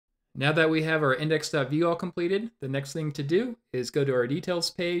Now that we have our index.view all completed, the next thing to do is go to our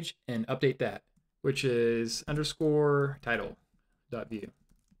details page and update that, which is underscore title.view.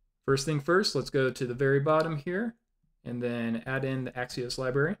 First thing first, let's go to the very bottom here and then add in the Axios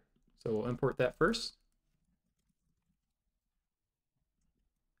library. So we'll import that first.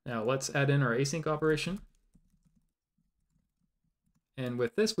 Now let's add in our async operation. And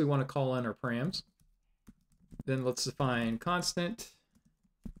with this, we want to call in our params. Then let's define constant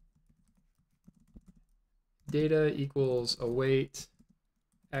data equals await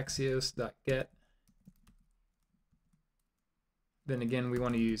axios.get. Then again, we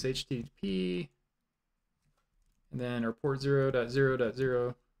want to use HTTP, and then our port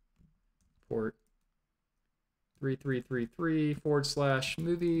 0.0.0, port 3333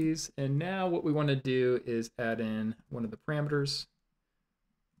 /movies. And now what we want to do is add in one of the parameters.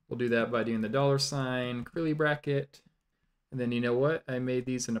 We'll do that by doing the $, curly bracket. And then you know what? I made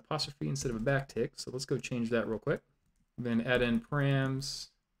these an apostrophe instead of a backtick. So let's go change that real quick. And then add in params.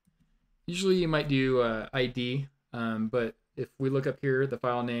 Usually you might do ID, but if we look up here, the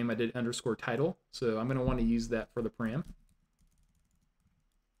file name, I did underscore title. So I'm going to want to use that for the param.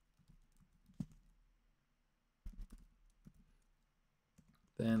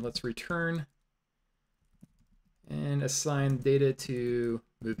 Then let's return and assign data to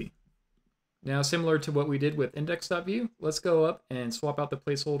movie. Now, similar to what we did with index.view, let's go up and swap out the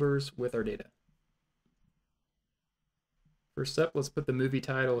placeholders with our data. First up, let's put the movie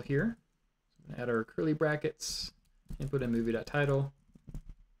title here. Add our curly brackets, input in movie.title.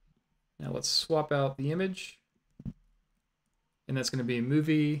 Now let's swap out the image, and that's going to be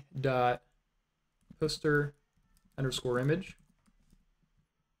movie.poster_image.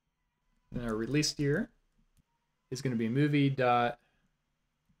 And our release year is going to be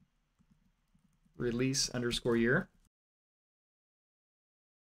movie.release_year.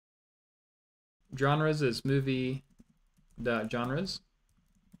 Genres is movie.genres.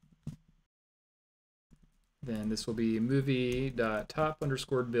 Then this will be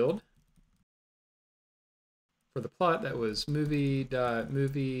movie.top_build. For the plot, that was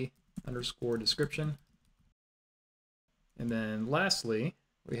movie.movie_description. And then lastly,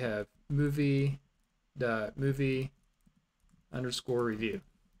 we have movie.movie_review.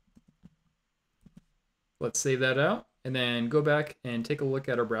 Let's save that out and then go back and take a look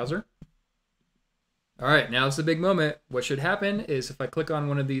at our browser. All right, now it's the big moment. What should happen is if I click on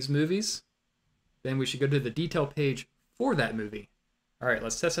one of these movies, then we should go to the detail page for that movie. All right,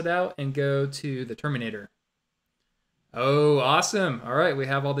 let's test it out and go to the Terminator. Oh, awesome. All right, we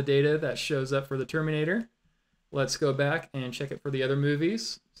have all the data that shows up for the Terminator. Let's go back and check it for the other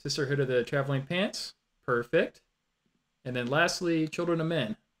movies. Sisterhood of the Traveling Pants. Perfect. And then lastly, Children of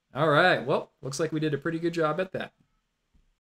Men. All right, well, looks like we did a pretty good job at that.